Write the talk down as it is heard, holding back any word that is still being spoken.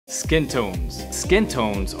Skin tones. Skin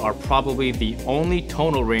tones are probably the only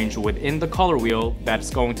tonal range within the color wheel that's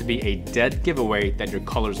going to be a dead giveaway that your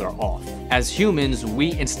colors are off. As humans,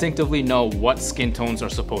 we instinctively know what skin tones are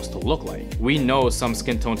supposed to look like. We know some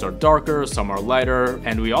skin tones are darker, some are lighter,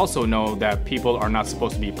 and we also know that people are not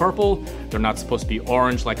supposed to be purple, they're not supposed to be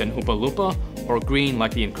orange like an Oompa Loompa, or green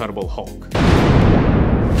like the Incredible Hulk.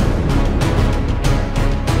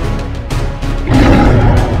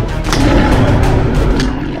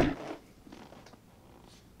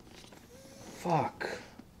 Fuck.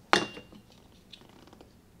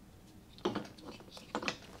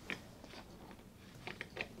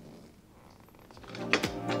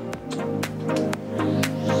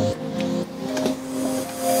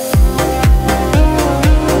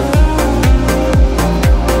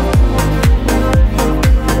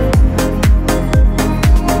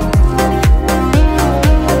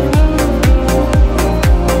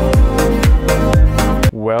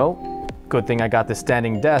 Well, good thing I got this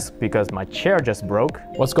standing desk because my chair just broke.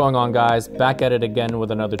 What's going on, guys? Back at it again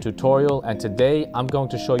with another tutorial, and today I'm going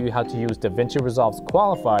to show you how to use DaVinci Resolve's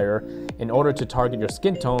Qualifier in order to target your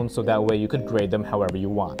skin tone so that way you could grade them however you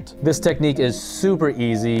want. This technique is super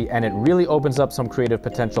easy and it really opens up some creative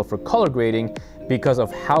potential for color grading because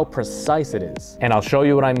of how precise it is. And I'll show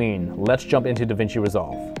you what I mean. Let's jump into DaVinci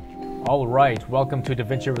Resolve. Alright, welcome to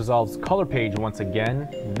DaVinci Resolve's color page once again.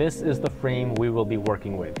 This is the frame we will be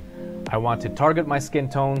working with. I want to target my skin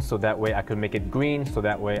tone so that way I could make it green, so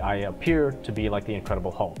that way I appear to be like the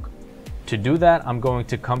Incredible Hulk. To do that, I'm going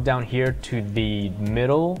to come down here to the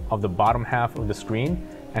middle of the bottom half of the screen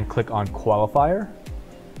and click on Qualifier.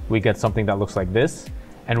 We get something that looks like this.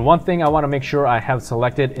 And one thing I want to make sure I have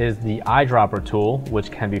selected is the eyedropper tool,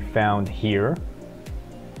 which can be found here.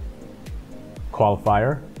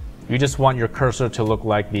 Qualifier. You just want your cursor to look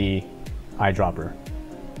like the eyedropper,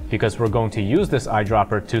 because we're going to use this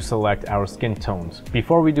eyedropper to select our skin tones.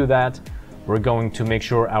 Before we do that, we're going to make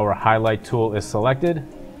sure our highlight tool is selected.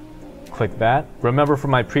 Click that. Remember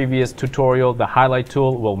from my previous tutorial, the highlight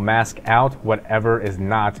tool will mask out whatever is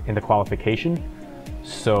not in the qualification.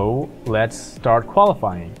 So let's start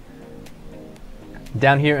qualifying.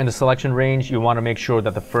 Down here in the selection range, you want to make sure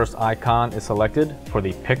that the first icon is selected for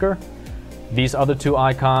the picker. These other two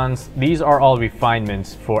icons, these are all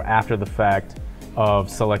refinements for after the fact of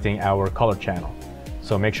selecting our color channel.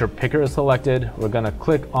 So make sure picker is selected. We're gonna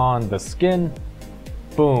click on the skin.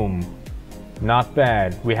 Boom. Not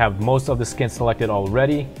bad. We have most of the skin selected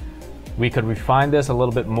already. We could refine this a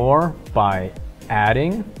little bit more by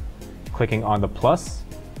adding, clicking on the plus,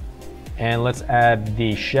 and let's add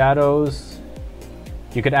the shadows.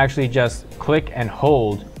 You could actually just click and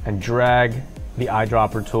hold and drag the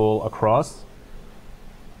eyedropper tool across.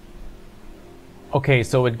 Okay,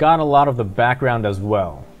 so it got a lot of the background as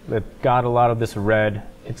well. It got a lot of this red.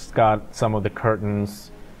 It's got some of the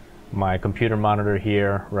curtains, my computer monitor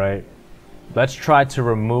here, right? Let's try to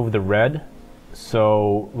remove the red.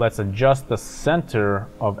 So let's adjust the center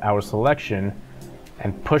of our selection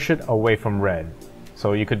and push it away from red.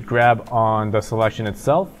 So you could grab on the selection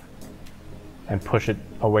itself and push it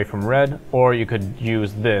away from red, or you could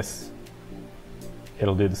use this.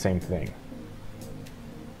 It'll do the same thing.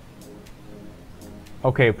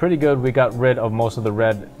 Okay, pretty good. We got rid of most of the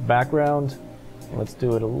red background. Let's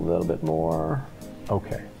do it a little bit more.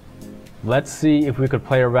 Okay. Let's see if we could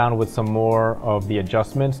play around with some more of the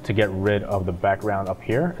adjustments to get rid of the background up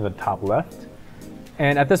here in the top left.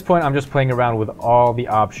 And at this point, I'm just playing around with all the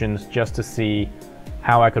options just to see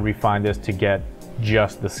how I could refine this to get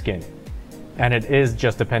just the skin. And it is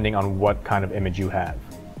just depending on what kind of image you have.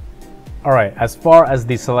 All right, as far as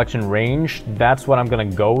the selection range, that's what I'm gonna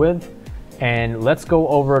go with. And let's go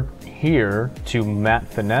over here to Matte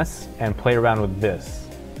Finesse and play around with this.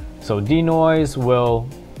 So denoise will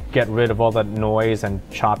get rid of all that noise and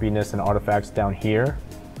choppiness and artifacts down here.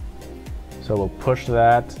 So we'll push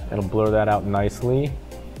that, it'll blur that out nicely.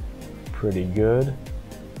 Pretty good.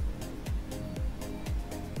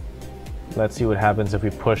 Let's see what happens if we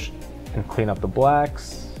push and clean up the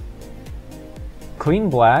blacks. Clean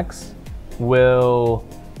blacks will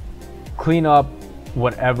clean up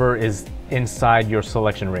whatever is inside your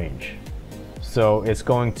selection range. So it's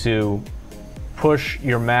going to push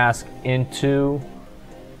your mask into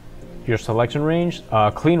your selection range.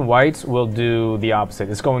 Clean whites will do the opposite.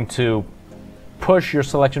 It's going to push your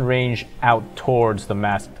selection range out towards the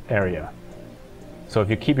masked area. So if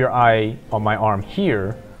you keep your eye on my arm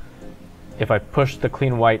here, if I push the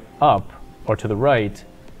clean white up or to the right,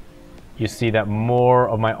 you see that more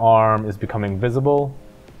of my arm is becoming visible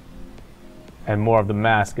and more of the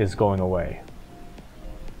mask is going away.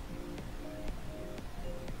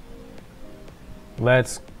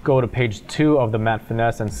 Let's go to page 2 of the Matte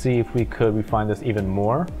Finesse and see if we could refine this even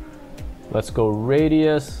more. Let's go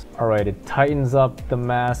radius. All right, it tightens up the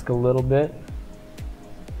mask a little bit.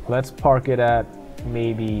 Let's park it at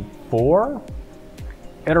maybe 4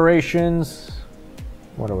 iterations.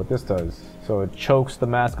 Wonder what this does. So it chokes the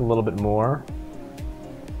mask a little bit more.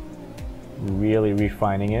 Really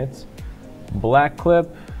refining it. Black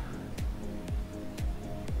clip.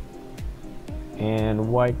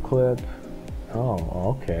 And white clip.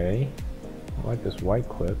 Oh, okay. I like this white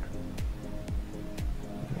clip.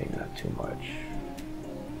 Maybe not too much.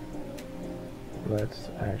 Let's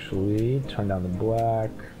actually turn down the black.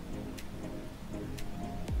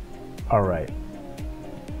 All right.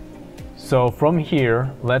 So from here,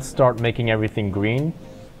 let's start making everything green.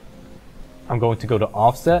 I'm going to go to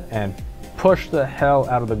offset and push the hell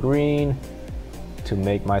out of the green to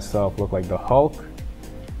make myself look like the Hulk.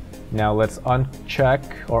 Now let's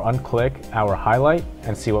uncheck or unclick our highlight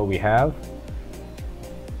and see what we have.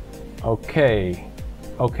 Okay,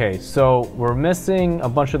 so we're missing a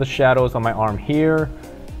bunch of the shadows on my arm here,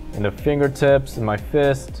 and the fingertips, and my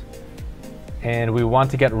fist. And we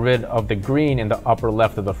want to get rid of the green in the upper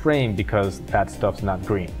left of the frame because that stuff's not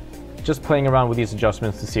green. Just playing around with these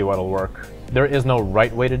adjustments to see what'll work. There is no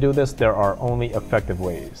right way to do this, there are only effective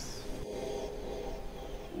ways.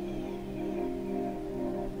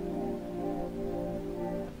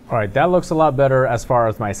 All right, that looks a lot better as far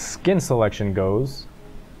as my skin selection goes.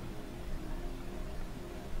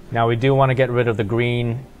 Now we do want to get rid of the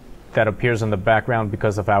green that appears in the background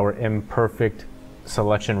because of our imperfect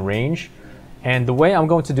selection range. And the way I'm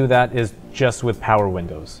going to do that is just with power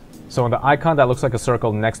windows. So in the icon that looks like a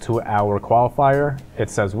circle next to our qualifier, it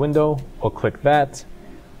says window. We'll click that.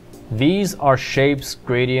 These are shapes,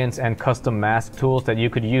 gradients, and custom mask tools that you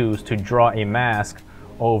could use to draw a mask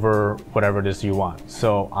over whatever it is you want.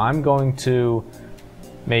 So I'm going to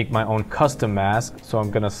make my own custom mask. So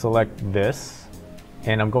I'm going to select this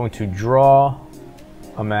and I'm going to draw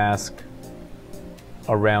a mask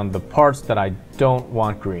around the parts that I don't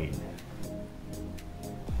want green.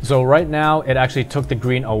 So right now it actually took the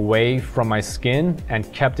green away from my skin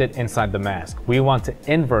and kept it inside the mask. We want to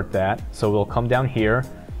invert that, so we'll come down here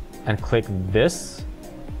and click this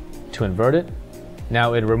to invert it.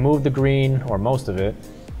 Now it removed the green, or most of it,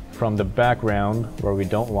 from the background where we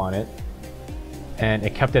don't want it, and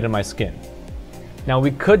it kept it in my skin. Now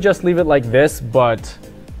we could just leave it like this, but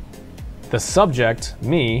the subject,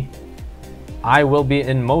 me, I will be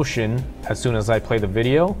in motion as soon as I play the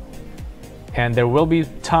video, and there will be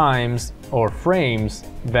times or frames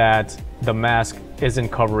that the mask isn't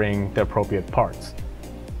covering the appropriate parts.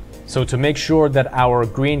 So to make sure that our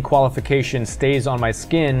green qualification stays on my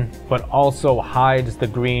skin, but also hides the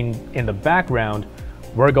green in the background,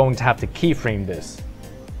 we're going to have to keyframe this.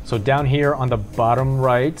 So down here on the bottom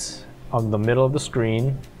right, on the middle of the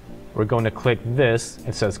screen, we're going to click this.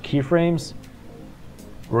 It says keyframes.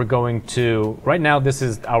 We're going to, right now this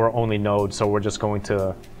is our only node, so we're just going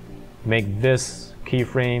to make this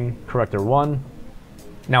keyframe corrector 1.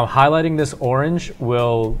 Now highlighting this orange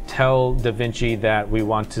will tell DaVinci that we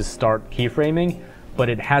want to start keyframing, but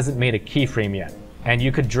it hasn't made a keyframe yet. And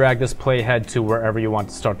you could drag this playhead to wherever you want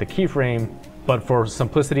to start the keyframe, but for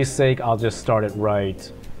simplicity's sake, I'll just start it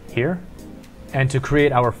right here. And to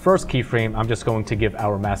create our first keyframe, I'm just going to give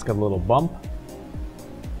our mask a little bump,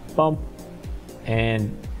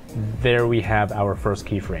 and there we have our first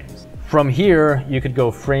keyframes. From here, you could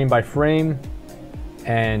go frame by frame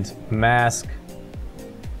and mask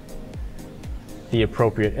the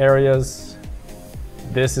appropriate areas.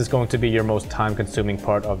 This is going to be your most time-consuming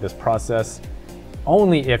part of this process,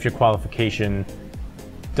 only if your qualification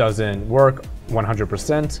doesn't work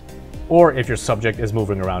 100%, or if your subject is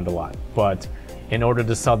moving around a lot. But in order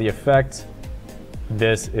to sell the effect,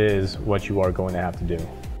 this is what you are going to have to do.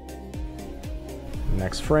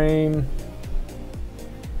 Next frame.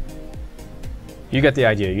 You get the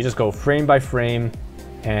idea. You just go frame by frame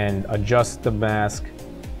and adjust the mask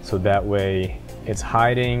so that way it's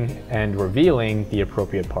hiding and revealing the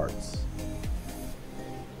appropriate parts.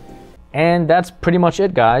 And that's pretty much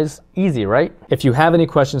it, guys. Easy, right? If you have any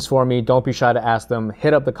questions for me, don't be shy to ask them.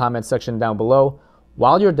 Hit up the comment section down below.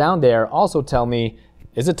 While you're down there, also tell me,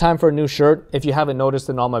 is it time for a new shirt? If you haven't noticed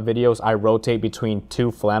in all my videos, I rotate between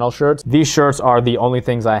 2 flannel shirts. These shirts are the only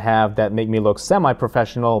things I have that make me look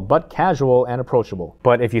semi-professional, but casual and approachable.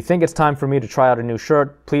 But if you think it's time for me to try out a new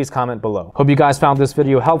shirt, please comment below. Hope you guys found this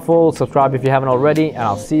video helpful. Subscribe if you haven't already, and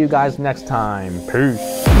I'll see you guys next time.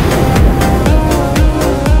 Peace.